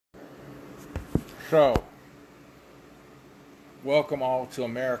So, welcome all to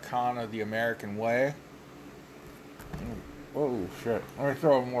Americana, the American way. Oh shit! Let me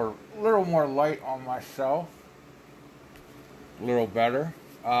throw a little more light on myself. A little better.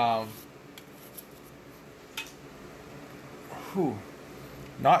 Not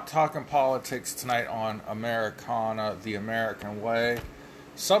talking politics tonight on Americana, the American way.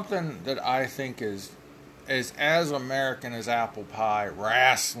 Something that I think is as American as apple pie,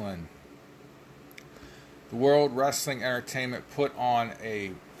 wrestling. The World Wrestling Entertainment put on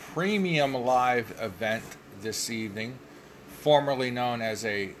a premium live event this evening, formerly known as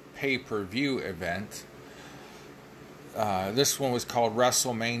a pay-per-view event. This one was called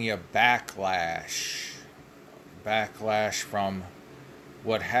WrestleMania Backlash. Backlash from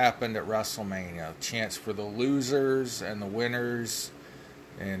what happened at WrestleMania. A chance for the losers and the winners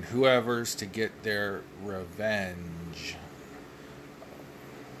and whoever's to get their revenge.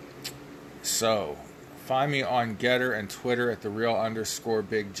 So, find me on Getter and Twitter at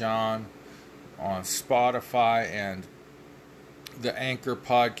 @thereal_Big John, on Spotify and the Anchor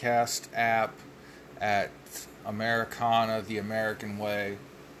podcast app at Americana, the American way.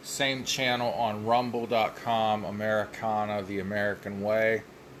 Same channel on rumble.com, Americana, the American way.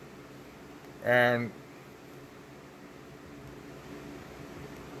 And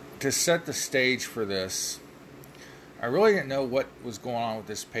to set the stage for this, I really didn't know what was going on with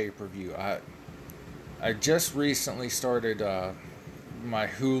this pay-per-view. I just recently started my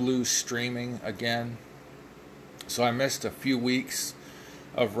Hulu streaming again, so I missed a few weeks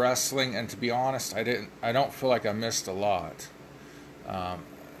of wrestling, and to be honest, I don't feel like I missed a lot. There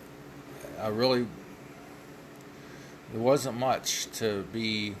wasn't much to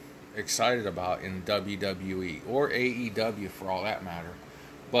be excited about in WWE or AEW for all that matter.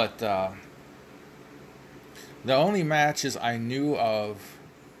 But the only matches I knew of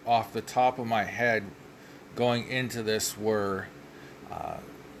off the top of my head going into this were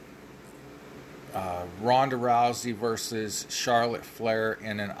Ronda Rousey versus Charlotte Flair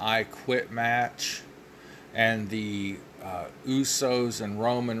in an I Quit match, and the Usos and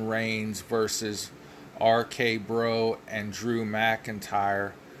Roman Reigns versus RK Bro and Drew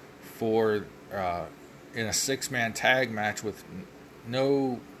McIntyre in a 6-man tag match with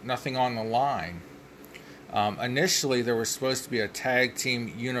nothing on the line. Initially, there was supposed to be a tag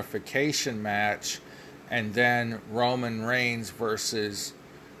team unification match, and then Roman Reigns versus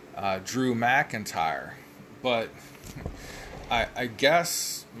Drew McIntyre. But I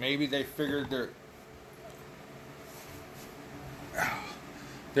guess maybe they figured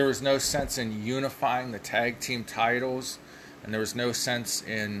there was no sense in unifying the tag team titles, and there was no sense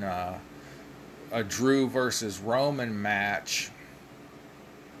in a Drew versus Roman match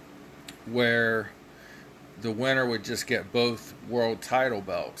where the winner would just get both world title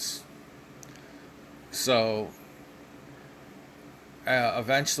belts. So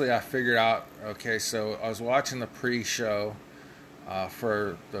eventually I figured out, okay, so I was watching the pre-show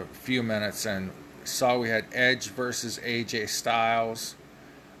for the few minutes and saw we had Edge versus AJ Styles.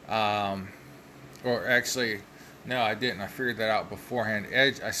 Or actually, no, I didn't. I figured that out beforehand.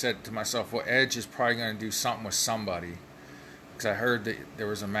 Edge, I said to myself, well, Edge is probably going to do something with somebody, because I heard that there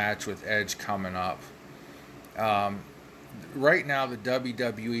was a match with Edge coming up. Right now, the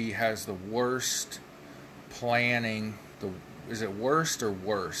WWE has the worst planning. Is it worst or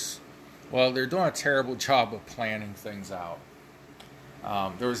worse? Well, they're doing a terrible job of planning things out.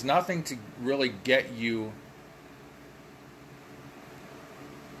 There was nothing to really get you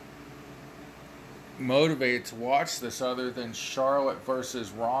motivated to watch this other than Charlotte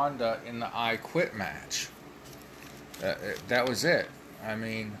versus Ronda in the I Quit match. That was it. I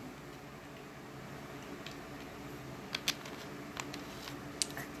mean,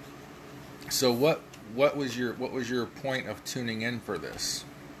 so what was your point of tuning in for this?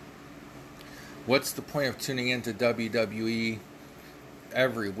 What's the point of tuning into WWE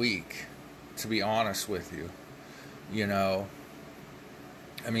every week, to be honest with you? You know,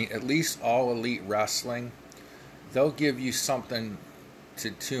 I mean, at least All Elite Wrestling, they'll give you something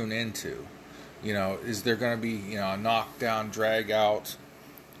to tune into. You know, is there going to be, a knockdown, drag out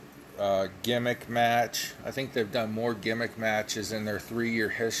gimmick match? I think they've done more gimmick matches in their 3-year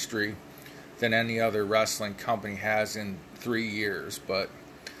history than any other wrestling company has in 3 years, but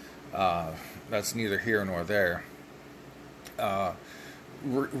that's neither here nor there.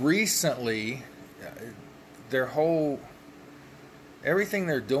 Recently, everything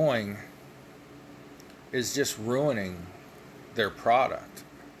they're doing is just ruining their product.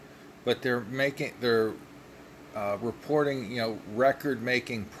 But they're reporting,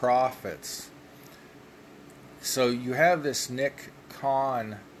 record-making profits. So you have this Nick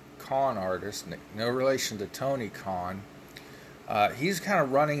Khan con artist, no relation to Tony Khan. He's kind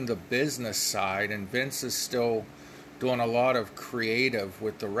of running the business side, and Vince is still doing a lot of creative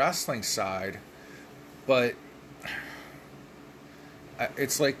with the wrestling side. But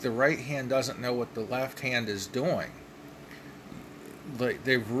it's like the right hand doesn't know what the left hand is doing. Like,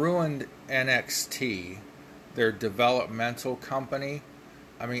 they've ruined NXT, their developmental company.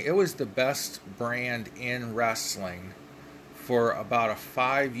 I mean, it was the best brand in wrestling for about a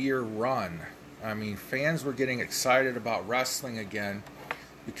 5-year run. I mean, fans were getting excited about wrestling again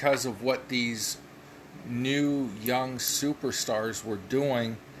because of what these new young superstars were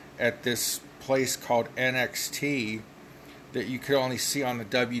doing at this place called NXT that you could only see on the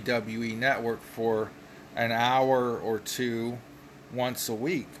WWE network for an hour or two once a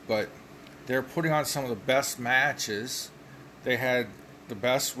week. But they're putting on some of the best matches. They had the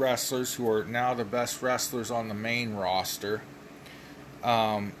best wrestlers who are now the best wrestlers on the main roster.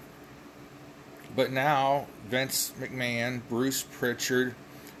 But now Vince McMahon, Bruce Pritchard,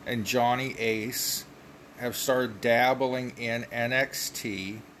 and Johnny Ace have started dabbling in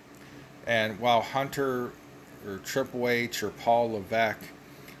NXT. And while Hunter or Triple H or Paul Levesque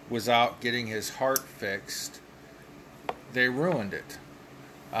was out getting his heart fixed, they ruined it.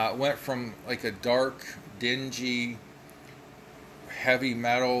 It went from like a dark, dingy, heavy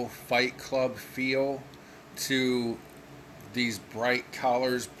metal Fight Club feel to these bright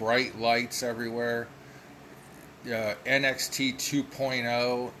colors, bright lights everywhere. NXT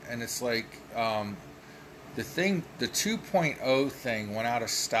 2.0, and it's like the 2.0 thing went out of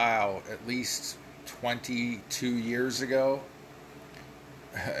style at least 22 years ago,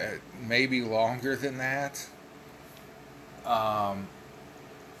 maybe longer than that.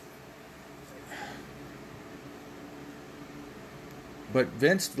 But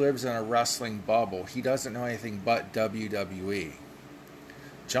Vince lives in a wrestling bubble. He doesn't know anything but WWE.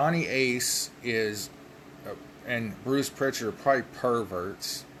 Johnny Ace and Bruce Pritchard are probably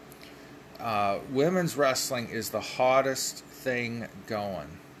perverts. Women's wrestling is the hottest thing going.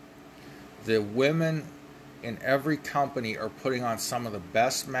 The women in every company are putting on some of the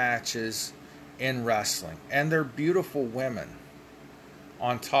best matches in wrestling. And they're beautiful women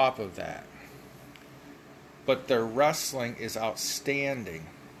on top of that. But their wrestling is outstanding.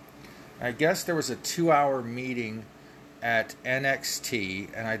 I guess there was a 2-hour meeting at NXT,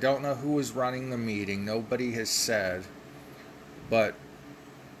 and I don't know who was running the meeting. Nobody has said. But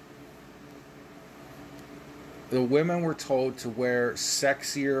the women were told to wear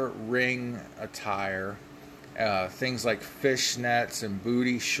sexier ring attire, things like fishnets and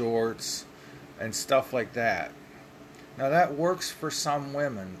booty shorts and stuff like that. Now that works for some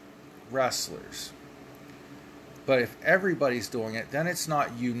women wrestlers. But if everybody's doing it, then it's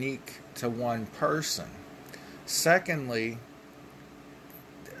not unique to one person. Secondly,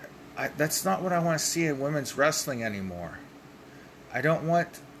 that's not what I want to see in women's wrestling anymore. I don't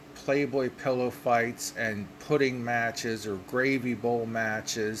want Playboy pillow fights and pudding matches or gravy bowl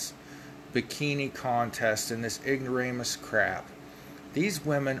matches, bikini contests, and this ignoramus crap. These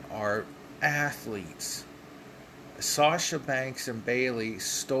women are athletes. Sasha Banks and Bayley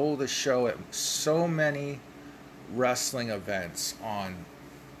stole the show at so many wrestling events on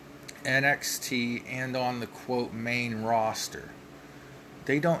NXT and on the quote main roster.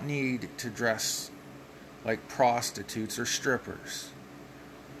 They don't need to dress like prostitutes or strippers.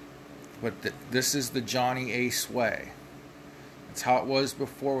 But this is the Johnny Ace way. It's how it was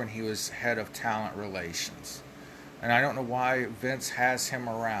before when he was head of talent relations. And I don't know why Vince has him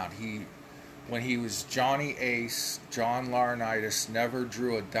around. When he was Johnny Ace, John Laurinaitis never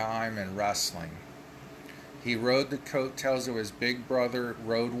drew a dime in wrestling. He rode the coattails of his big brother,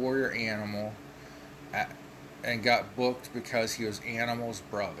 Road Warrior Animal, and got booked because he was Animal's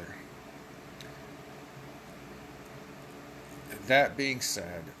brother. That being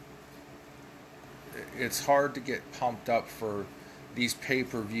said, it's hard to get pumped up for these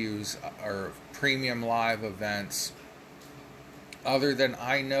pay-per-views or premium live events, other than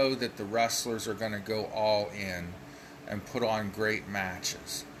I know that the wrestlers are going to go all in and put on great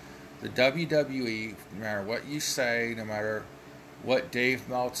matches. The WWE, no matter what you say, no matter what Dave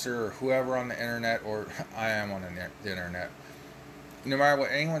Meltzer or whoever on the internet, or I am on the internet, no matter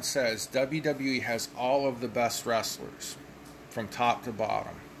what anyone says, WWE has all of the best wrestlers from top to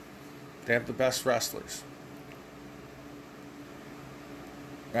bottom. They have the best wrestlers.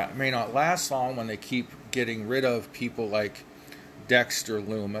 Now, it may not last long when they keep getting rid of people like Dexter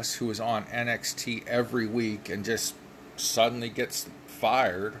Lumis, who is on NXT every week and just suddenly gets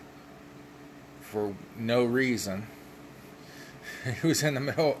fired for no reason. He was in the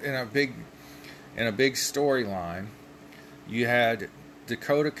middle in a big storyline. You had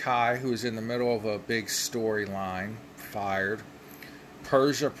Dakota Kai, who was in the middle of a big storyline, fired.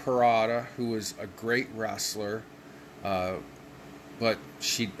 Persia Parada, who was a great wrestler, but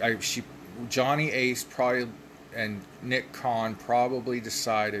Johnny Ace probably and Nick Khan probably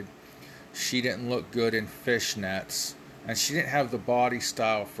decided she didn't look good in fishnets, and she didn't have the body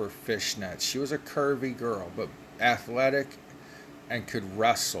style for fishnets. She was a curvy girl, but athletic and could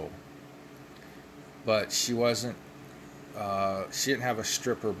wrestle, but she wasn't. She didn't have a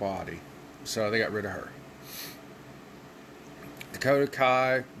stripper body, so they got rid of her. Dakota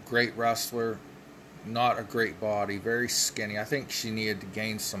Kai, great wrestler, not a great body, very skinny. I think she needed to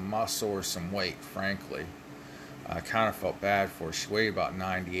gain some muscle or some weight, frankly. I kind of felt bad for her. She weighed about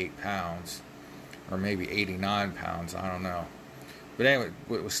 98 pounds, or maybe 89 pounds, I don't know. But anyway,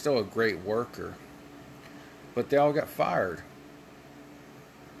 it was still a great worker. But they all got fired.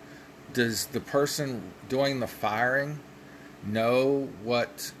 Does the person doing the firing know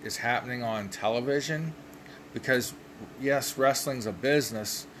what is happening on television? Because yes, wrestling's a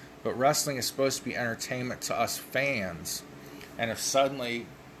business, but wrestling is supposed to be entertainment to us fans. And if suddenly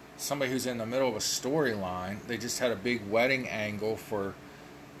somebody who's in the middle of a storyline, they just had a big wedding angle for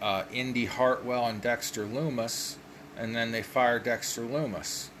Indy Hartwell and Dexter Lumis, and then they fired Dexter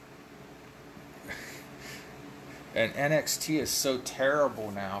Lumis. And NXT is so terrible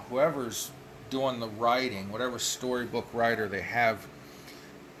now. Whoever's doing the writing, whatever storybook writer they have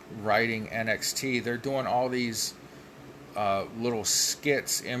writing NXT, they're doing all these little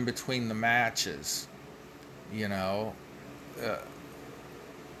skits in between the matches. You know,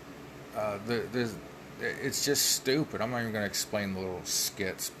 it's just stupid. I'm not even going to explain the little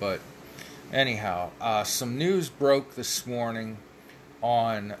skits, but anyhow, some news broke this morning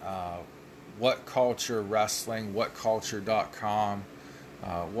on What Culture Wrestling, WhatCulture.com,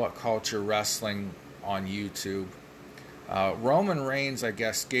 What Culture Wrestling on YouTube. Roman Reigns, I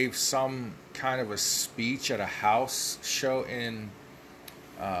guess, gave some kind of a speech at a house show in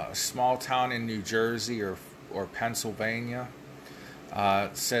a small town in New Jersey or Pennsylvania.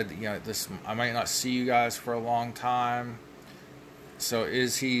 Said, you know, I might not see you guys for a long time. So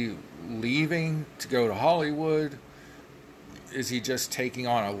is he leaving to go to Hollywood? Is he just taking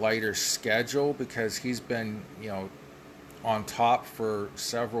on a lighter schedule because he's been, you know, on top for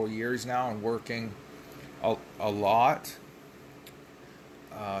several years now and working a lot?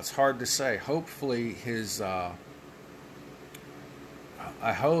 It's hard to say. Hopefully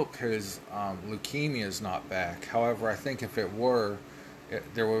I hope his leukemia is not back. However, I think if it were,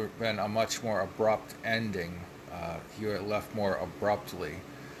 there would have been a much more abrupt ending. He would have left more abruptly.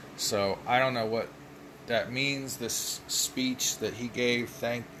 So I don't know what that means, this speech that he gave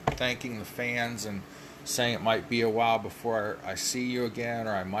thanking the fans and saying it might be a while before I see you again,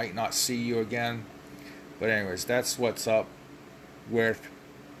 or I might not see you again. But anyways, that's what's up with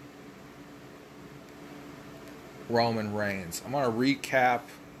Roman Reigns. I'm going to recap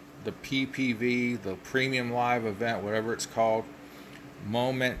the PPV, the Premium Live event, whatever it's called,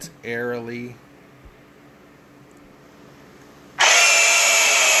 momentarily.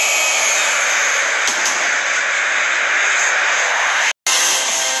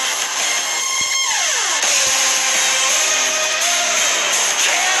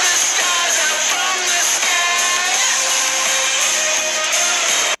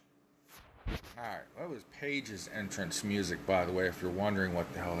 Paige's entrance music, by the way, if you're wondering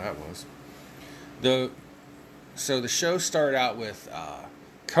what the hell that was. So the show started out with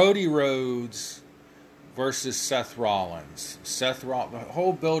Cody Rhodes versus Seth Rollins. The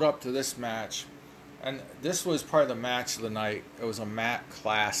whole build up to this match, and this was part of the match of the night. It was a Matt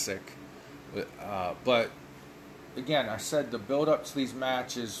Classic, but again, I said the build up to these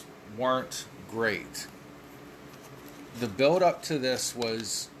matches weren't great. The build up to this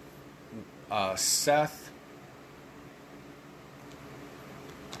was Seth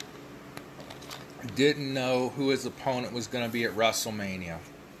didn't know who his opponent was going to be at WrestleMania.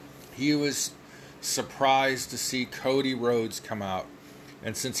 He was surprised to see Cody Rhodes come out,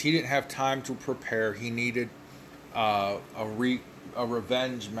 and since he didn't have time to prepare, he needed a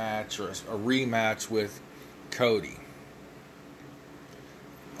revenge match or a rematch with Cody.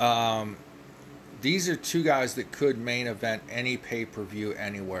 These are two guys that could main event any pay-per-view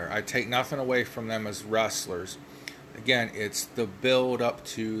anywhere. I take nothing away from them as wrestlers. Again, it's the build up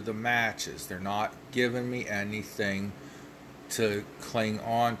to the matches. They're not giving me anything to cling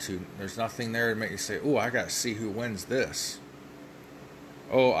on to. There's nothing there to make you say, oh, I got to see who wins this.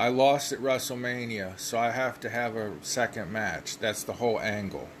 Oh, I lost at WrestleMania, so I have to have a second match. That's the whole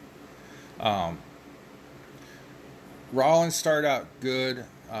angle. Rollins started out good.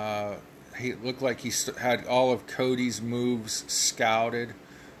 he looked like he had all of Cody's moves scouted,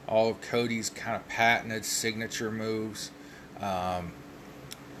 all of Cody's kind of patented signature moves.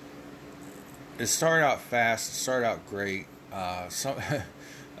 It started out fast. It started out great.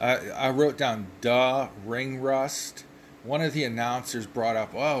 I wrote down ring rust. One of the announcers brought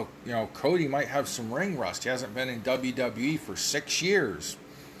up, oh, Cody might have some ring rust. He hasn't been in WWE for 6 years.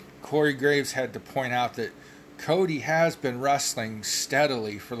 Corey Graves had to point out that Cody has been wrestling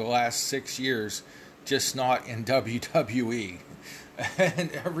steadily for the last 6 years, just not in WWE.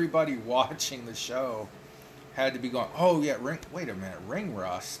 And everybody watching the show had to be going, oh yeah, wait a minute, ring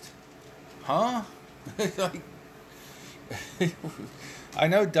rust? Huh? Like, I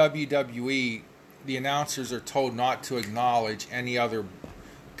know WWE, the announcers are told not to acknowledge any other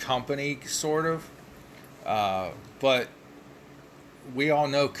company, sort of. But we all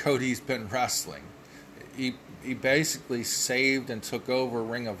know Cody's been wrestling. He basically saved and took over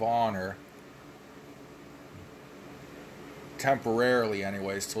Ring of Honor, temporarily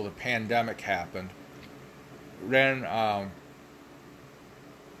anyways, till the pandemic happened. Then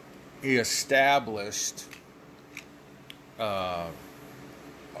he established All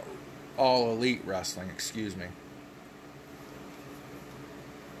Elite Wrestling, excuse me.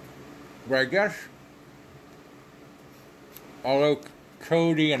 But I guess, although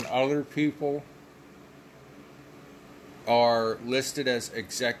Cody and other people are listed as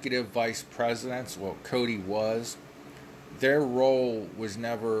executive vice presidents, well, Cody was, their role was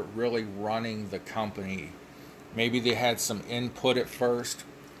never really running the company. Maybe they had some input at first,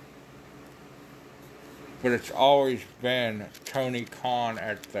 but it's always been Tony Khan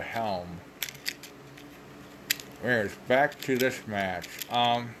at the helm. Anyways, back to this match.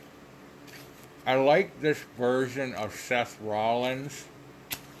 I like this version of Seth Rollins.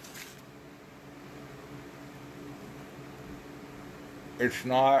 It's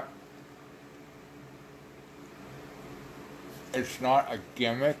not a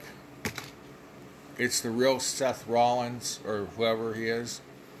gimmick. It's the real Seth Rollins, or whoever he is,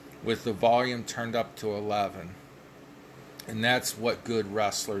 with the volume turned up to 11. And that's what good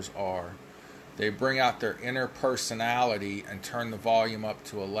wrestlers are. They bring out their inner personality and turn the volume up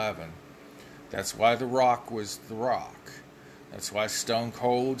to 11. That's why The Rock was The Rock. That's why Stone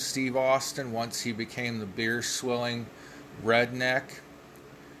Cold Steve Austin, once he became the beer-swilling redneck,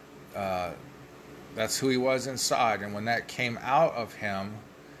 that's who he was inside. And when that came out of him,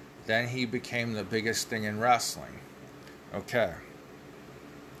 then he became the biggest thing in wrestling. Okay.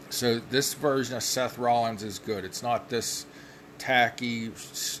 So this version of Seth Rollins is good. It's not this tacky,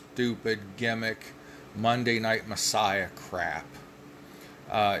 stupid gimmick Monday Night Messiah crap.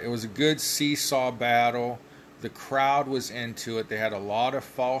 It was a good seesaw battle. The crowd was into it. They had a lot of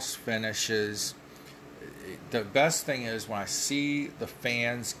false finishes. The best thing is when I see the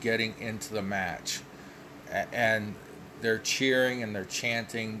fans getting into the match and they're cheering and they're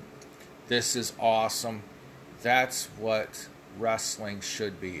chanting, "This is awesome." That's what wrestling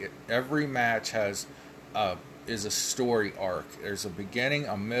should be. Every match is a story arc. There's a beginning,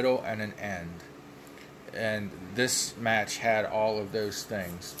 a middle, and an end. And this match had all of those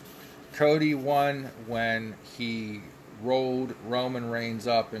things. Cody won when he rolled Roman Reigns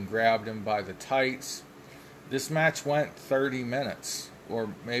up and grabbed him by the tights. This match went 30 minutes, or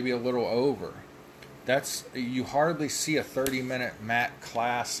maybe a little over. You hardly see a 30-minute mat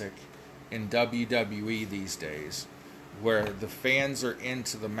classic in WWE these days, where the fans are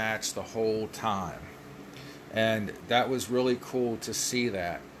into the match the whole time. And that was really cool to see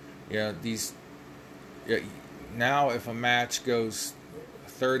that. Now if a match goes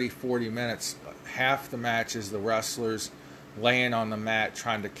 30, 40 minutes, half the match is the wrestlers laying on the mat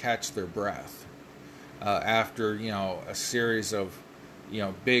trying to catch their breath. After, a series of,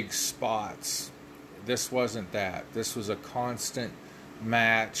 big spots. This wasn't that. This was a constant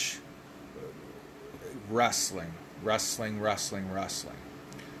match, wrestling.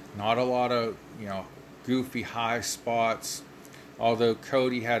 Not a lot of, goofy high spots. Although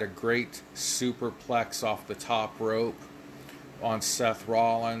Cody had a great superplex off the top rope on Seth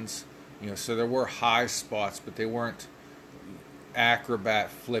Rollins. So there were high spots, but they weren't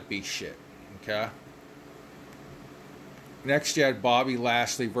acrobat flippy shit. Okay? Next you had Bobby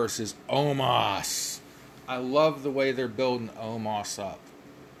Lashley versus Omos. I love the way they're building Omos up.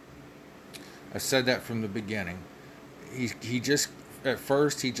 I said that from the beginning. At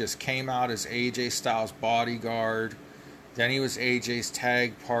first he just came out as AJ Styles' bodyguard. Then he was AJ's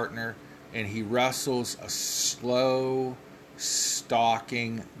tag partner. And he wrestles a slow,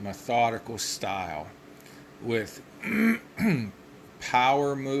 stalking, methodical style with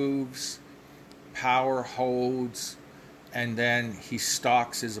power moves, power holds, and then he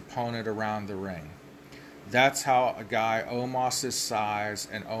stalks his opponent around the ring. That's how a guy Omos's size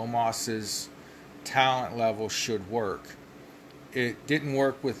and Omos's talent level should work. It didn't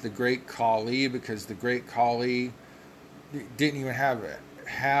work with the Great Khali because the Great Khali didn't even have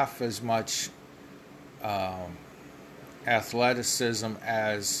half as much athleticism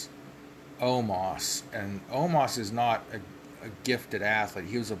as Omos. And Omos is not a gifted athlete.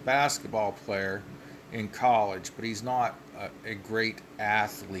 He was a basketball player in college, but he's not a great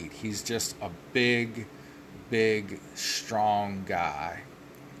athlete. He's just a big, strong guy.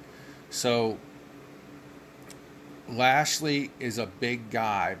 So Lashley is a big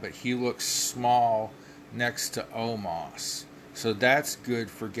guy, but he looks small next to Omos. So that's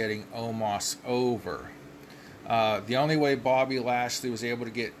good for getting Omos over. The only way Bobby Lashley was able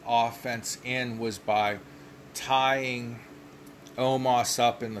to get offense in was by tying Omos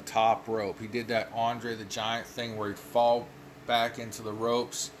up in the top rope. He did that Andre the Giant thing where he'd fall back into the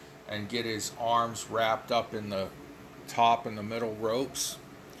ropes and get his arms wrapped up in the top and the middle ropes.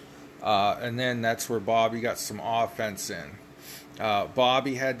 And then that's where Bobby got some offense in.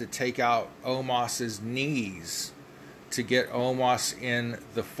 Bobby had to take out Omos's knees to get Omos in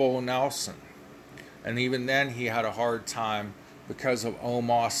the full Nelson. And even then he had a hard time because of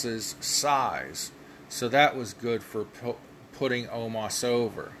Omos's size. So that was good for putting Omos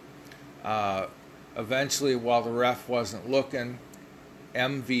over. Eventually, while the ref wasn't looking,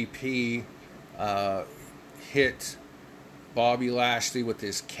 MVP hit Bobby Lashley with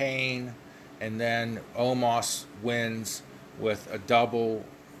his cane, and then Omos wins with a double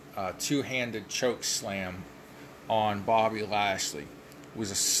two-handed choke slam on Bobby Lashley. It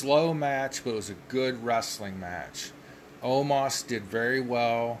was a slow match, but it was a good wrestling match. Omos did very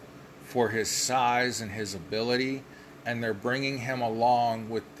well for his size and his ability, and they're bringing him along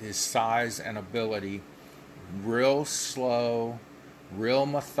with his size and ability real slow, real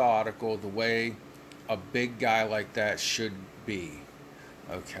methodical, the way a big guy like that should be.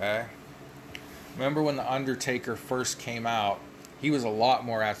 Okay? Remember when The Undertaker first came out, he was a lot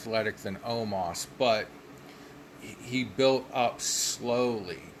more athletic than Omos, but he built up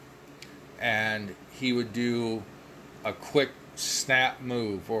slowly. And he would do a quick snap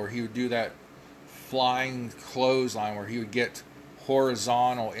move, or he would do that flying clothesline where he would get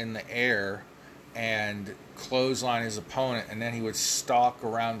horizontal in the air and clothesline his opponent, and then he would stalk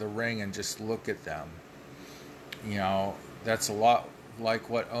around the ring and just look at them. You know, that's a lot like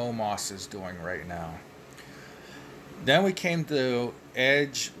what Omos is doing right now. Then we came to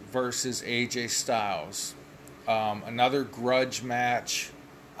Edge versus AJ Styles. Another grudge match.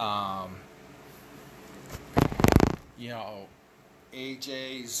 You know,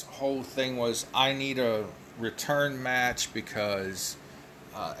 AJ's whole thing was, I need a return match because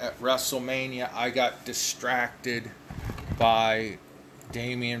at WrestleMania I got distracted by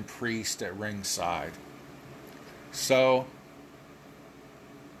Damian Priest at ringside. So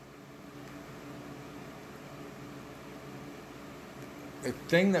the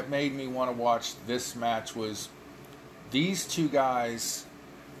thing that made me want to watch this match was these two guys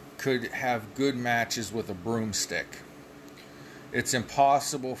could have good matches with a broomstick. It's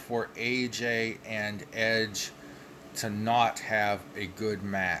impossible for AJ and Edge to not have a good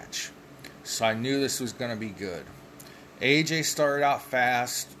match. So I knew this was going to be good. AJ started out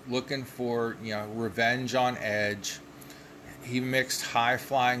fast, looking for, revenge on Edge. He mixed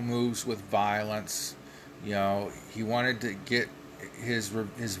high-flying moves with violence. He wanted to get his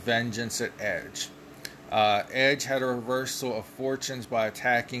vengeance at Edge. Edge had a reversal of fortunes by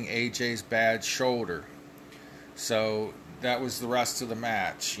attacking AJ's bad shoulder. So that was the rest of the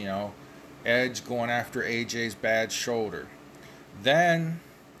match, Edge going after AJ's bad shoulder. Then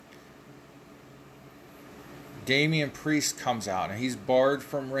Damian Priest comes out, and he's barred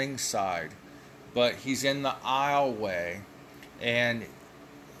from ringside, but he's in the aisleway, and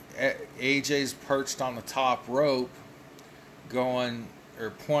AJ's perched on the top rope,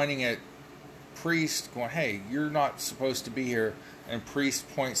 pointing at Priest, going, "Hey, you're not supposed to be here." And Priest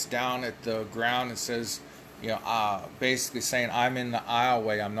points down at the ground and says, basically saying, "I'm in the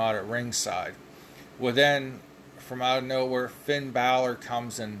aisleway, I'm not at ringside." Well, then, from out of nowhere, Finn Balor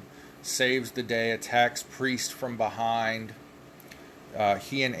comes and saves the day, attacks Priest from behind.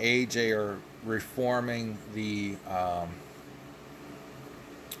 He and AJ are reforming the,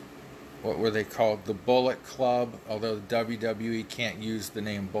 what were they called? The Bullet Club, although the WWE can't use the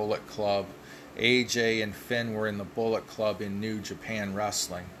name Bullet Club. AJ and Finn were in the Bullet Club in New Japan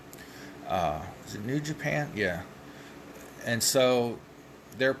Wrestling. Is it New Japan? Yeah. And so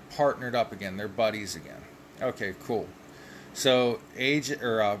they're partnered up again. They're buddies again. Okay, cool. So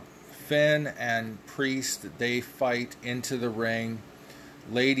Finn and Priest, they fight into the ring.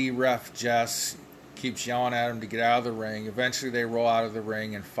 Lady Ref Jess keeps yelling at him to get out of the ring. Eventually they roll out of the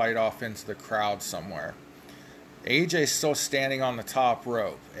ring and fight off into the crowd somewhere. AJ's still standing on the top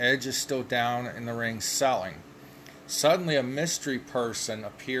rope. Edge is still down in the ring selling. Suddenly a mystery person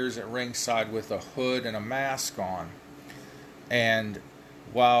appears at ringside with a hood and a mask on. And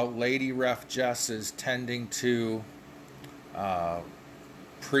while Lady Ref Jess is tending to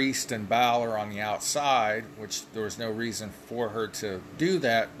Priest and Balor on the outside, which there was no reason for her to do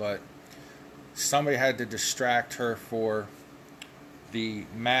that, but somebody had to distract her for the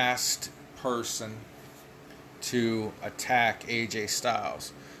masked person to attack AJ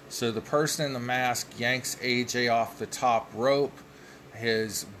Styles. So the person in the mask yanks AJ off the top rope.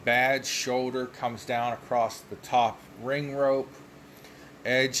 His bad shoulder comes down across the top ring rope.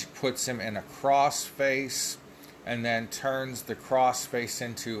 Edge puts him in a crossface and then turns the crossface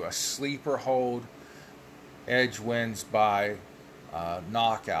into a sleeper hold. Edge wins by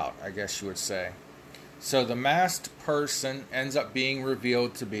knockout, I guess you would say. So the masked person ends up being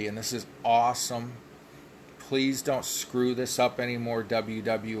revealed to be, and this is awesome, please don't screw this up anymore,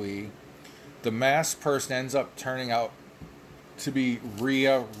 WWE. The masked person ends up turning out to be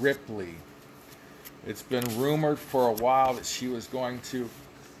Rhea Ripley. It's been rumored for a while that she was going to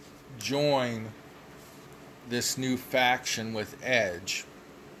join this new faction with Edge.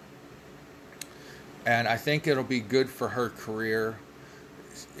 And I think it'll be good for her career.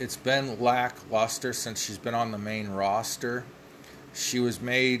 It's been lackluster since she's been on the main roster. She was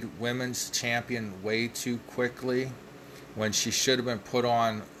made women's champion way too quickly when she should have been put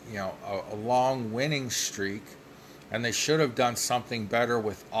on, a long winning streak. And they should have done something better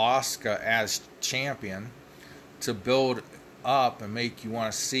with Asuka as champion to build up and make you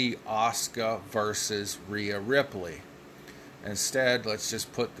want to see Asuka versus Rhea Ripley. Instead, let's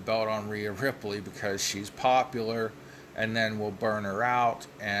just put the belt on Rhea Ripley because she's popular, and then we'll burn her out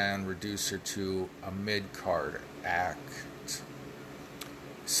and reduce her to a mid-card act.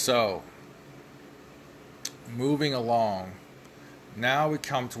 So, moving along, now we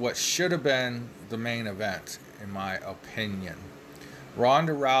come to what should have been the main event, in my opinion.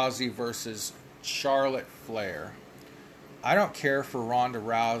 Ronda Rousey versus Charlotte Flair. I don't care for Ronda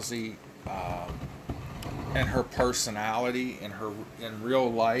Rousey and her personality in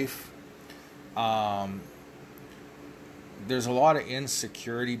real life. There's a lot of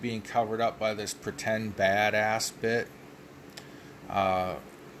insecurity being covered up by this pretend badass bit.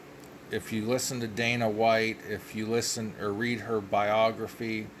 If you listen to Dana White, if you listen or read her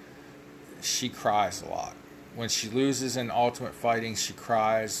biography, she cries a lot. When she loses in Ultimate Fighting, she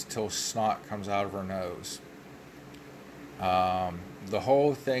cries till snot comes out of her nose. The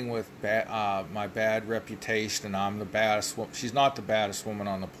whole thing with my bad reputation, and I'm the baddest woman. She's not the baddest woman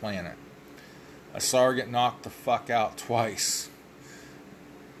on the planet. I saw her get knocked the fuck out twice.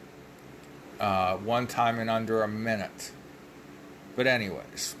 One time in under a minute. But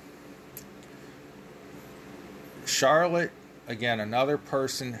anyways. Charlotte, again, another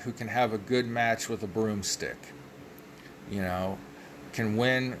person who can have a good match with a broomstick. Can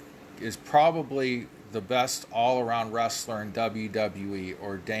win, is probably the best all-around wrestler in WWE,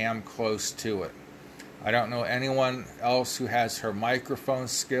 or damn close to it. I don't know anyone else who has her microphone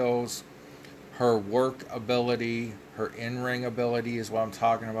skills, her work ability, her in-ring ability is what I'm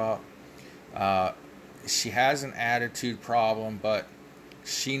talking about. She has an attitude problem, but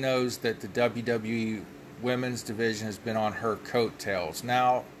she knows that the WWE women's division has been on her coattails.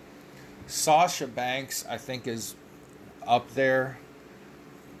 Now, Sasha Banks, I think, is up there.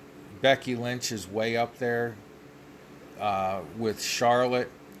 Becky Lynch is way up there with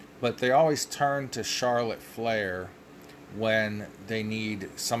Charlotte, but they always turn to Charlotte Flair when they need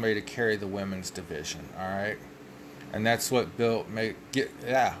somebody to carry the women's division. All right, and that's what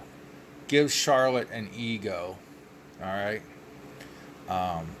gives Charlotte an ego. All right.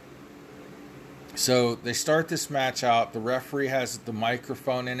 So they start this match out. The referee has the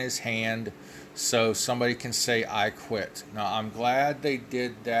microphone in his hand so somebody can say, "I quit." Now, I'm glad they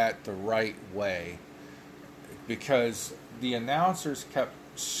did that the right way, because the announcers kept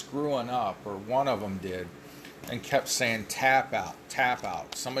screwing up, or one of them did, and kept saying, "Tap out, tap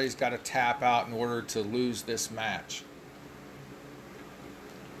out. Somebody's got to tap out in order to lose this match."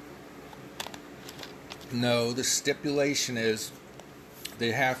 No, the stipulation is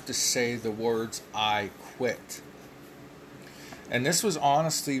they have to say the words, "I quit." And this was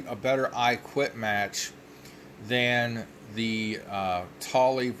honestly a better "I quit" match than the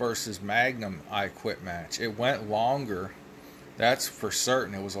Tully versus Magnum "I quit" match. It went longer, that's for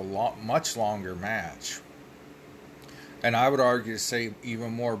certain. It was a much longer match. and I would argue to say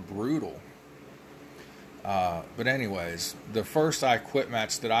even more brutal. But anyways, the first I Quit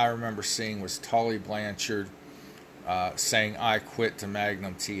match that I remember seeing was Tully Blanchard saying "I quit" to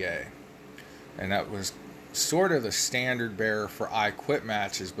Magnum TA, and that was sort of the standard bearer for I Quit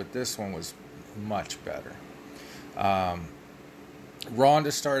matches, but this one was much better.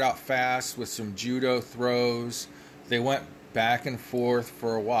 Ronda started out fast with some judo throws. They went back and forth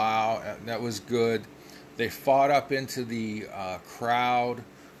for a while. That was good. They fought up into the crowd.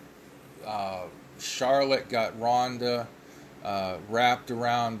 Charlotte got Ronda wrapped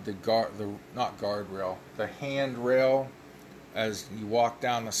around the handrail. As you walk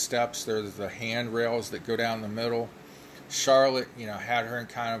down the steps, there's the handrails that go down the middle. Charlotte, had her in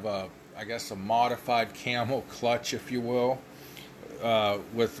kind of a modified camel clutch, if you will,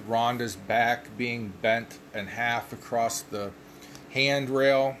 with Ronda's back being bent in half across the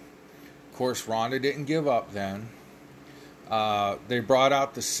handrail. Of course, Ronda didn't give up then. They brought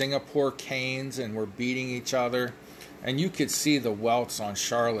out the Singapore canes and were beating each other. And you could see the welts on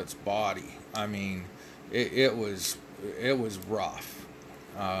Charlotte's body. I mean, it was rough.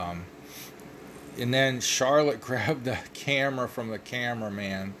 And then Charlotte grabbed the camera from the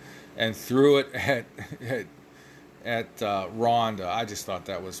cameraman and threw it at Ronda. I just thought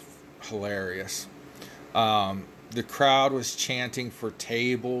that was hilarious. The crowd was chanting for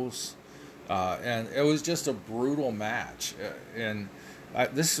tables. And it was just a brutal match. And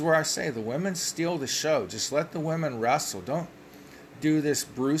this is where I say the women steal the show. Just let the women wrestle. Don't do this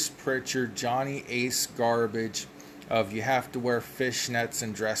Bruce Pritchard, Johnny Ace garbage of you have to wear fishnets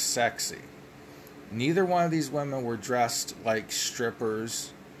and dress sexy. Neither one of these women were dressed like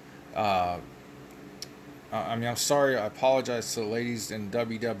strippers. I'm sorry, I apologize to the ladies in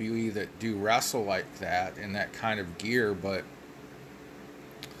WWE that do wrestle like that in that kind of gear, but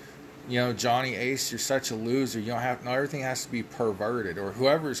Johnny Ace, you're such a loser. You don't have, not everything has to be perverted, or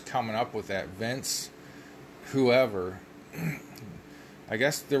whoever's coming up with that, Vince, whoever. I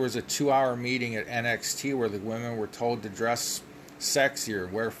guess there was a 2-hour meeting at NXT where the women were told to dress sexier,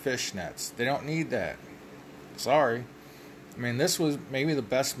 wear fishnets. They don't need that. Sorry. I mean, this was maybe the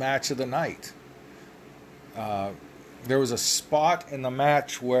best match of the night. There was a spot in the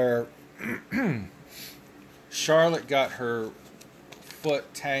match where Charlotte got her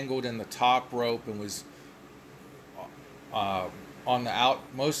foot tangled in the top rope and was on the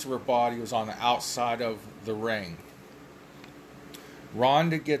most of her body was on the outside of the ring.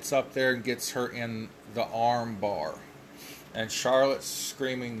 Ronda gets up there and gets her in the arm bar, and Charlotte's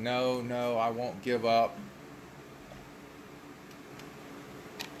screaming, "No, no, I won't give up."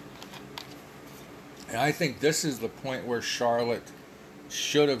 And I think this is the point where Charlotte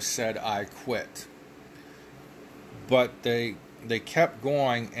should have said, "I quit." But they kept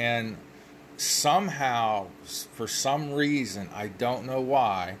going, and somehow, for some reason, I don't know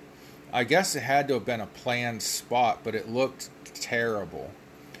why, I guess it had to have been a planned spot, but it looked terrible.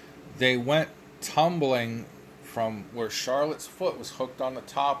 They went tumbling from where Charlotte's foot was hooked on the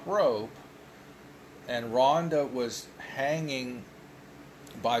top rope, and Ronda was hanging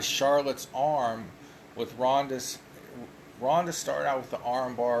by Charlotte's arm with Ronda started out with the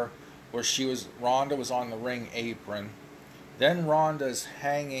arm bar where Ronda was on the ring apron. Then Ronda's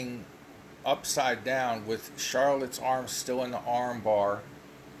hanging upside down with Charlotte's arm still in the arm bar,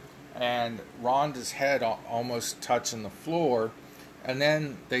 and Ronda's head almost touching the floor, and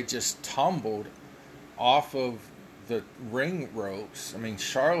then they just tumbled off of the ring ropes. I mean,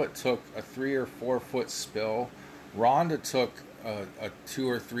 Charlotte took a 3 or 4 foot spill. Ronda took a 2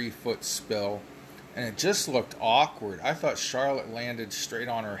 or 3 foot spill, and it just looked awkward. I thought Charlotte landed straight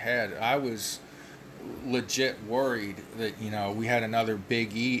on her head. I was legit worried that we had another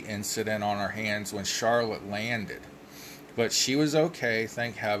Big E incident on our hands when Charlotte landed, but she was okay,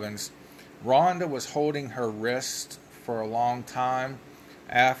 thank heavens. Ronda was holding her wrist for a long time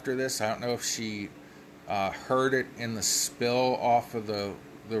after this. I don't know if she heard it in the spill off of the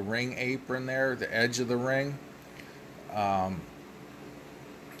ring apron there, the edge of the ring, but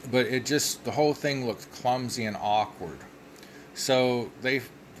the whole thing looked clumsy and awkward. So they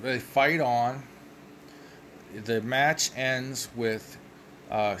fight on. The match ends with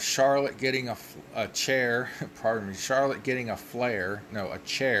Charlotte getting a chair. Pardon me. Charlotte getting a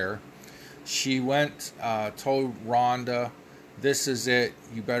chair. She went, told Ronda, "This is it.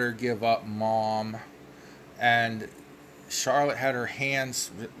 You better give up, Mom." And Charlotte had her hands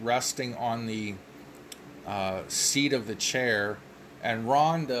resting on the seat of the chair. And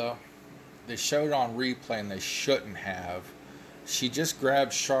Ronda, they showed it on replay, and they shouldn't have. She just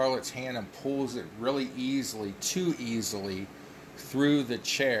grabs Charlotte's hand and pulls it really easily, too easily, through the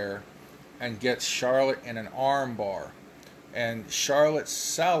chair and gets Charlotte in an arm bar. and Charlotte's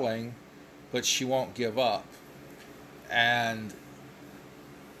selling, but she won't give up. And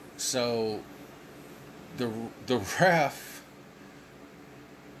so the ref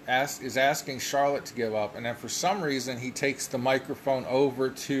is asking Charlotte to give up, and then for some reason he takes the microphone over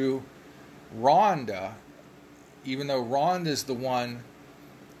to Ronda, even though Ronda's the one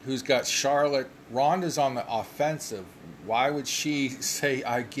who's got Charlotte. Ronda's on the offensive. Why would she say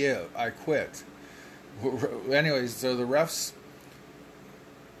I quit? Anyways, so the ref's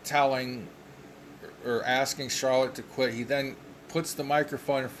telling or asking Charlotte to quit. He then puts the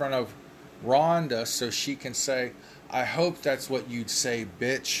microphone in front of Ronda so she can say, I hope that's what you'd say,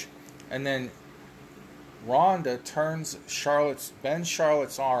 bitch. And then Ronda bends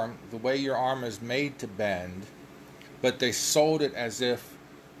Charlotte's arm the way your arm is made to bend, but they sold it as if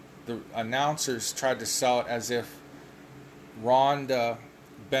the announcers tried to sell it as if Ronda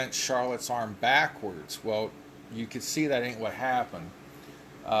bent Charlotte's arm backwards. Well, you could see that ain't what happened.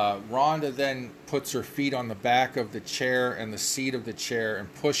 Ronda then puts her feet on the back of the chair and the seat of the chair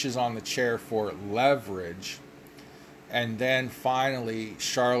and pushes on the chair for leverage. And then finally,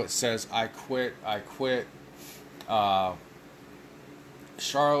 Charlotte says, I quit.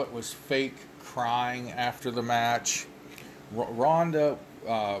 Charlotte was fake crying after the match. Ronda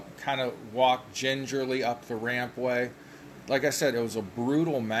kind of walked gingerly up the rampway. Like I said, it was a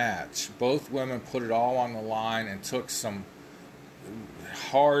brutal match. Both women put it all on the line and took some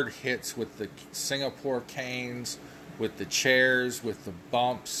hard hits with the Singapore canes, with the chairs, with the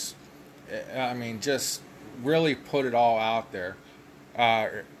bumps. I mean, just really put it all out there.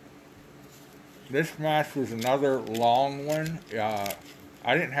 This match was another long one. I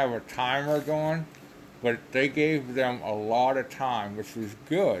didn't have a timer going, but they gave them a lot of time, which was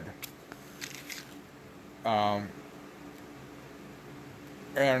good.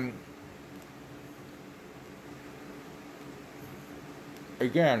 And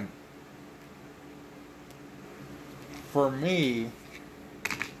again, for me,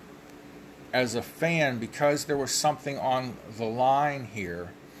 as a fan, because there was something on the line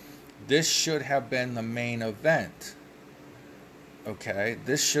here, this should have been the main event. Okay,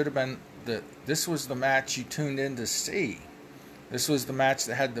 this should have been this was the match you tuned in to see. This was the match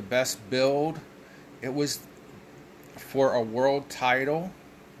that had the best build. It was for a world title.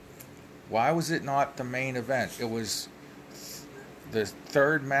 Why was it not the main event? It was the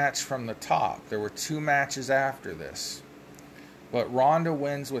third match from the top. There were 2 matches after this. But Ronda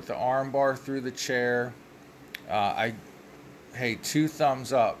wins with the armbar through the chair. Hey, 2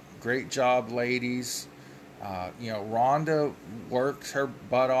 thumbs up. Great job, ladies. Ronda worked her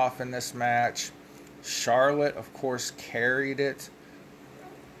butt off in this match. Charlotte, of course, carried it.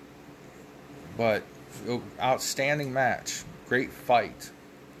 But outstanding match. Great fight.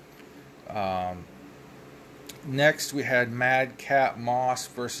 Next, we had Madcap Moss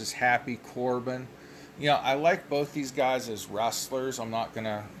versus Happy Corbin. I like both these guys as wrestlers. I'm not going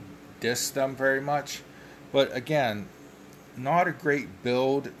to diss them very much. But again, not a great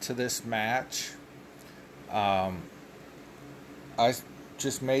build to this match. I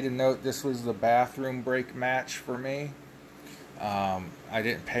just made a note, this was the bathroom break match for me. I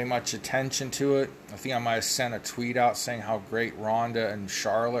didn't pay much attention to it. I think I might have sent a tweet out saying how great Ronda and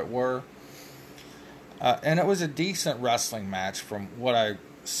Charlotte were. And it was a decent wrestling match from what I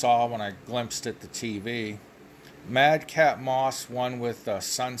saw when I glimpsed at the TV. Madcap Moss won with a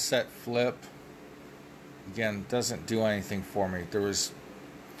sunset flip. Again, doesn't do anything for me. There was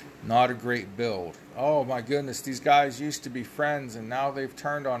not a great build. Oh my goodness, these guys used to be friends and now they've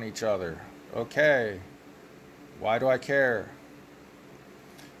turned on each other. Okay. Why do I care?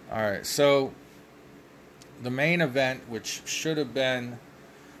 Alright, so the main event, which should have been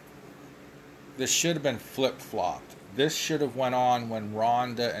flip-flopped. This should have went on when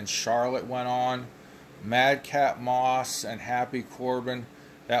Ronda and Charlotte went on. Madcap Moss and Happy Corbin,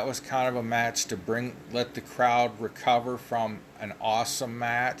 that was kind of a match to let the crowd recover from an awesome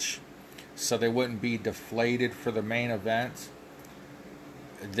match so they wouldn't be deflated for the main event.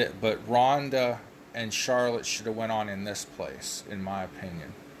 But Ronda and Charlotte should have went on in this place, in my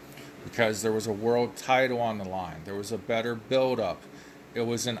opinion, because there was a world title on the line. There was a better build-up. It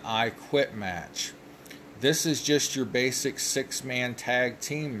was an I Quit match. This is just your basic 6-man tag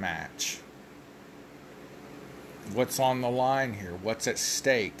team match. What's on the line here? What's at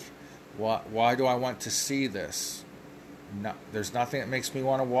stake? Why do I want to see this? No, there's nothing that makes me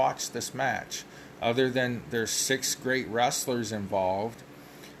want to watch this match other than there's 6 great wrestlers involved.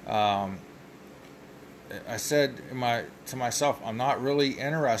 I said to myself, I'm not really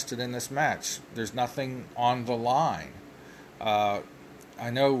interested in this match. There's nothing on the line. I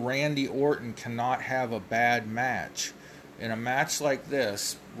know Randy Orton cannot have a bad match. in a match like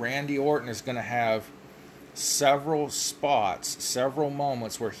this, Randy Orton is going to have several spots, several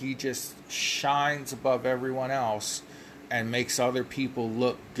moments where he just shines above everyone else and makes other people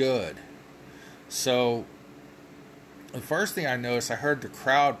look good. So the first thing I noticed, I heard the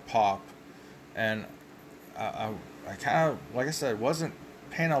crowd pop, and I kind of, like I said, wasn't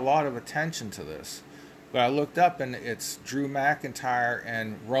paying a lot of attention to this. But I looked up, and it's Drew McIntyre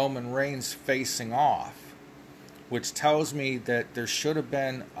and Roman Reigns facing off, which tells me that there should have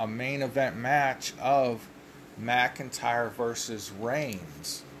been a main event match of McIntyre versus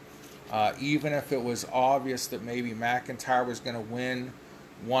Reigns. Even if it was obvious that maybe McIntyre was going to win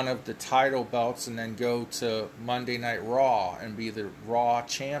one of the title belts and then go to Monday Night Raw and be the Raw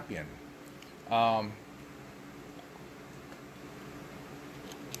champion. And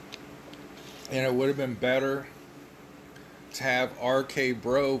it would have been better to have RK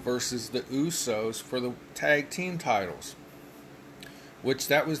Bro versus the Usos for the tag team titles, which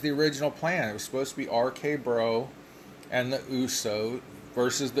that was the original plan. It was supposed to be RK Bro and the Usos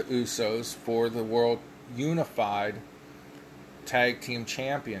versus the Usos for the World Unified Tag Team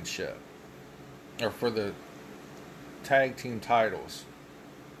Championship, or for the tag team titles.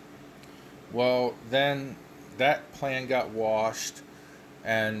 Well, then that plan got washed,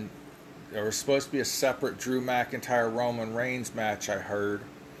 and there was supposed to be a separate Drew McIntyre Roman Reigns match, I heard,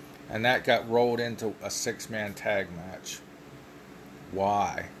 and that got rolled into a 6-man tag match.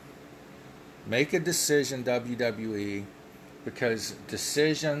 Why? Make a decision, WWE, because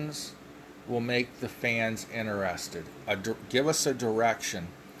decisions will make the fans interested. Give us a direction.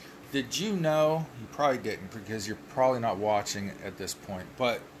 Did you know? You probably didn't, because you're probably not watching at this point,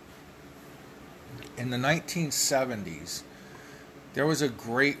 but in the 1970s, there was a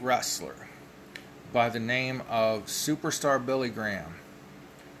great wrestler by the name of Superstar Billy Graham.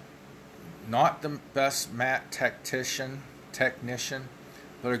 Not the best mat technician,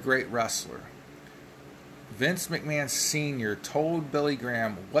 but a great wrestler. Vince McMahon Sr. told Billy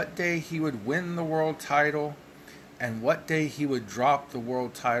Graham what day he would win the world title and what day he would drop the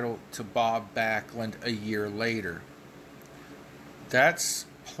world title to Bob Backlund a year later. That's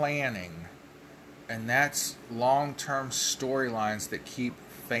planning, and that's long-term storylines that keep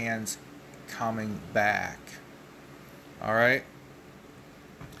fans coming back. All right?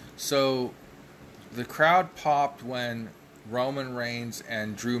 So the crowd popped when Roman Reigns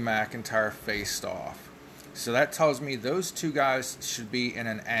and Drew McIntyre faced off. So that tells me those two guys should be in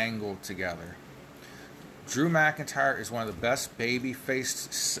an angle together. Drew McIntyre is one of the best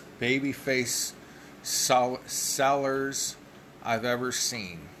babyface sellers I've ever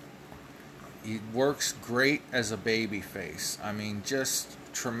seen. He works great as a babyface. I mean, just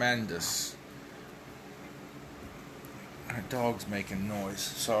tremendous. My dog's making noise.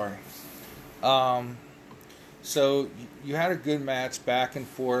 Sorry. So you had a good match, back and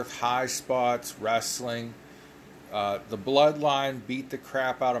forth, high spots, wrestling. The Bloodline beat the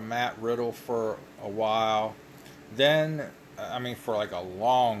crap out of Matt Riddle for a while. Then, for like a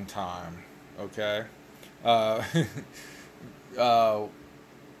long time, okay?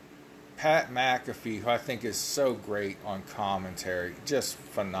 Pat McAfee, who I think is so great on commentary, just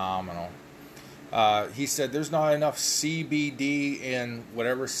phenomenal. He said there's not enough CBD in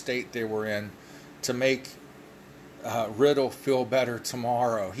whatever state they were in to make Riddle feel better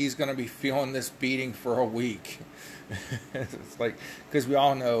tomorrow. He's going to be feeling this beating for a week. It's like, because we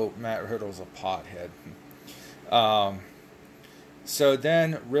all know Matt Riddle's a pothead. So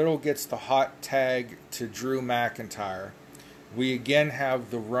then Riddle gets the hot tag to Drew McIntyre. We again have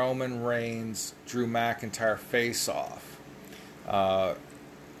the Roman Reigns Drew McIntyre face-off.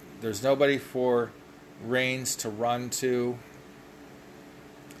 There's nobody for Reigns to run to.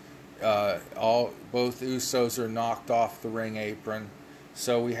 Both Usos are knocked off the ring apron.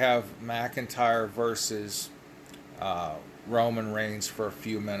 So we have McIntyre versus Roman Reigns for a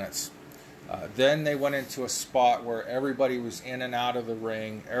few minutes. Then they went into a spot where everybody was in and out of the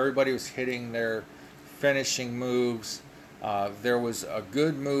ring. Everybody was hitting their finishing moves. There was a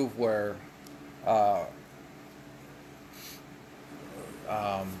good move where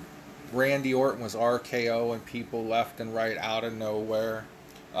Randy Orton was RKOing people left and right out of nowhere.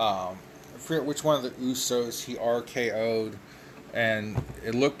 I forget which one of the Usos he RKO'd, and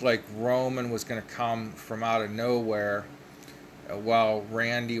it looked like Roman was going to come from out of nowhere while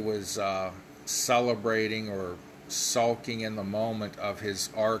Randy was celebrating or sulking in the moment of his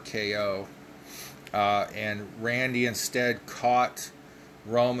RKO. And Randy instead caught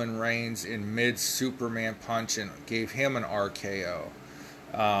Roman Reigns in mid-Superman punch and gave him an RKO.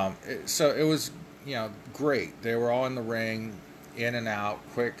 So it was, great. They were all in the ring, in and out,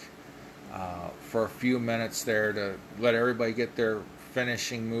 quick for a few minutes there to let everybody get their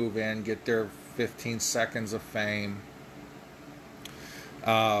finishing move in, get their 15 seconds of fame.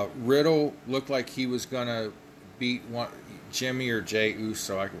 Riddle looked like he was going to beat Jimmy or Jey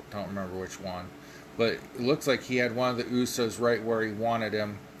Uso. I don't remember which one. But it looks like he had one of the Usos right where he wanted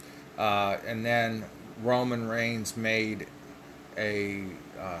him. And then Roman Reigns made a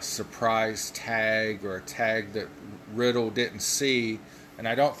surprise tag, or a tag that Riddle didn't see. And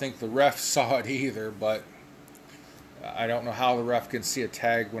I don't think the ref saw it either, but I don't know how the ref can see a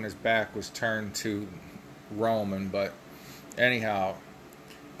tag when his back was turned to Roman. But anyhow,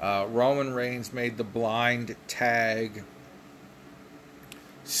 Roman Reigns made the blind tag,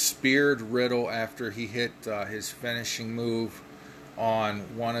 speared Riddle after he hit his finishing move on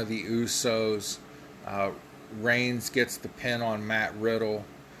one of the Usos. Reigns gets the pin on Matt Riddle,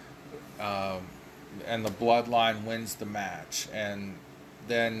 and the Bloodline wins the match. And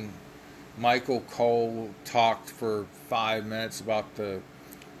then Michael Cole talked for 5 minutes about the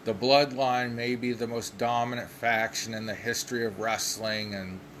Bloodline may be the most dominant faction in the history of wrestling,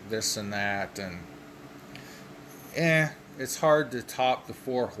 and this and that, and it's hard to top the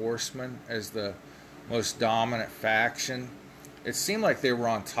Four Horsemen as the most dominant faction. It seemed like they were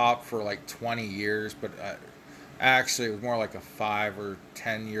on top for like 20 years, but actually it was more like a 5 or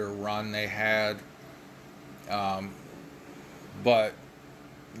 10 year run they had. But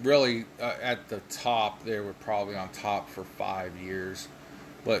really, at the top, they were probably on top for 5 years.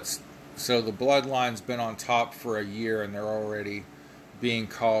 But so the Bloodline's been on top for a year, and they're already being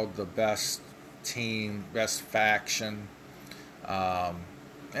called the best team, best faction. And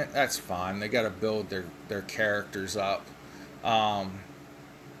that's fine. They got to build their characters up. Roman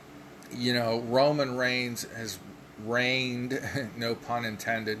Reigns has reigned, no pun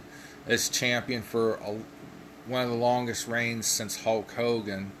intended, as champion for one of the longest reigns since Hulk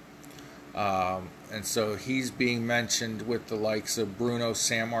Hogan. And so he's being mentioned with the likes of Bruno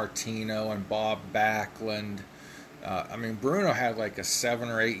Sammartino and Bob Backlund. Bruno had like a 7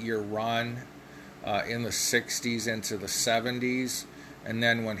 or 8 year run in the 60s into the 70s. And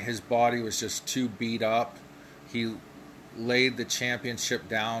then when his body was just too beat up, he laid the championship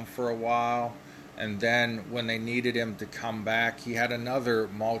down for a while. And then when they needed him to come back, he had another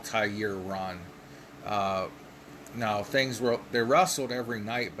multi-year run. Now, they wrestled every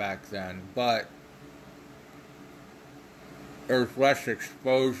night back then, but there was less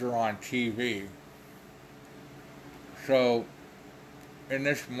exposure on TV. So, in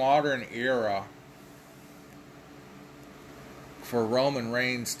this modern era, for Roman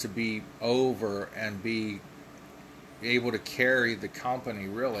Reigns to be over and be able to carry the company,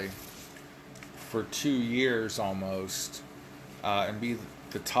 really, for 2 years almost, and be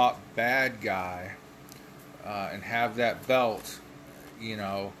the top bad guy, and have that belt,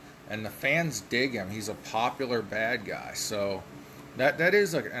 and the fans dig him. He's a popular bad guy, so that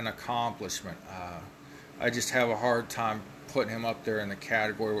is an accomplishment. I just have a hard time putting him up there in the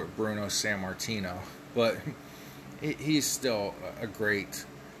category with Bruno Sammartino, but he's still a great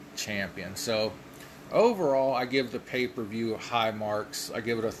champion. So overall, I give the pay-per-view high marks. I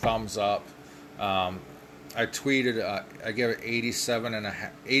give it a thumbs up. I tweeted, I give it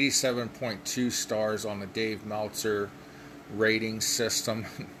 87.2 stars on the Dave Meltzer rating system,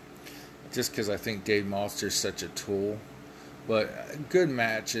 just because I think Dave Meltzer is such a tool. But good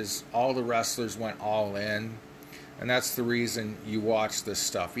matches. All the wrestlers went all in, and that's the reason you watch this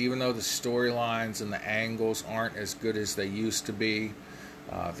stuff. Even though the storylines and the angles aren't as good as they used to be,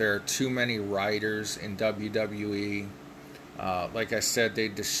 there are too many writers in WWE. Like I said, they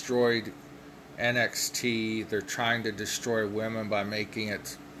destroyed NXT. They're trying to destroy women by making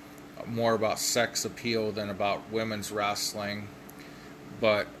it more about sex appeal than about women's wrestling.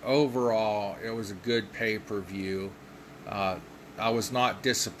 But overall, it was a good pay-per-view. I was not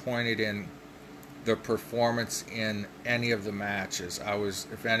disappointed in the performance in any of the matches. I was,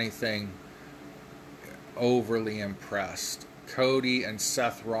 if anything, overly impressed. Cody and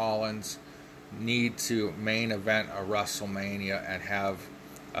Seth Rollins need to main event a WrestleMania and have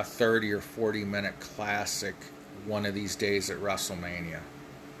a 30 or 40 minute classic one of these days at WrestleMania.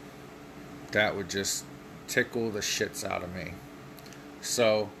 That would just tickle the shits out of me.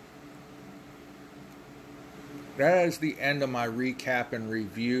 So that is the end of my recap and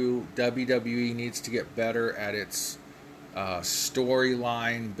review. WWE needs to get better at its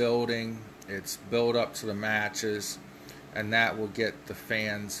storyline building, its build up to the matches, and that will get the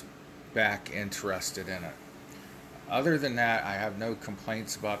fans back interested in it. Other than that, I have no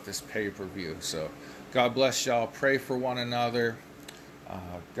complaints about this pay-per-view. So God bless y'all. Pray for one another.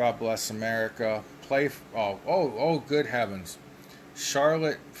 God bless America. Good heavens.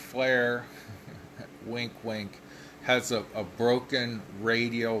 Charlotte Flair, wink wink, has a broken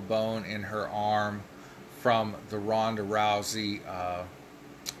radial bone in her arm from the Ronda Rousey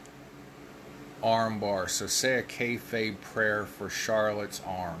arm bar. So say a kayfabe prayer for Charlotte's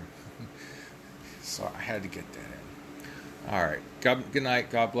arm. So I had to get that in. All right. Good night.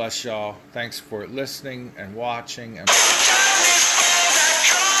 God bless y'all. Thanks for listening and watching. And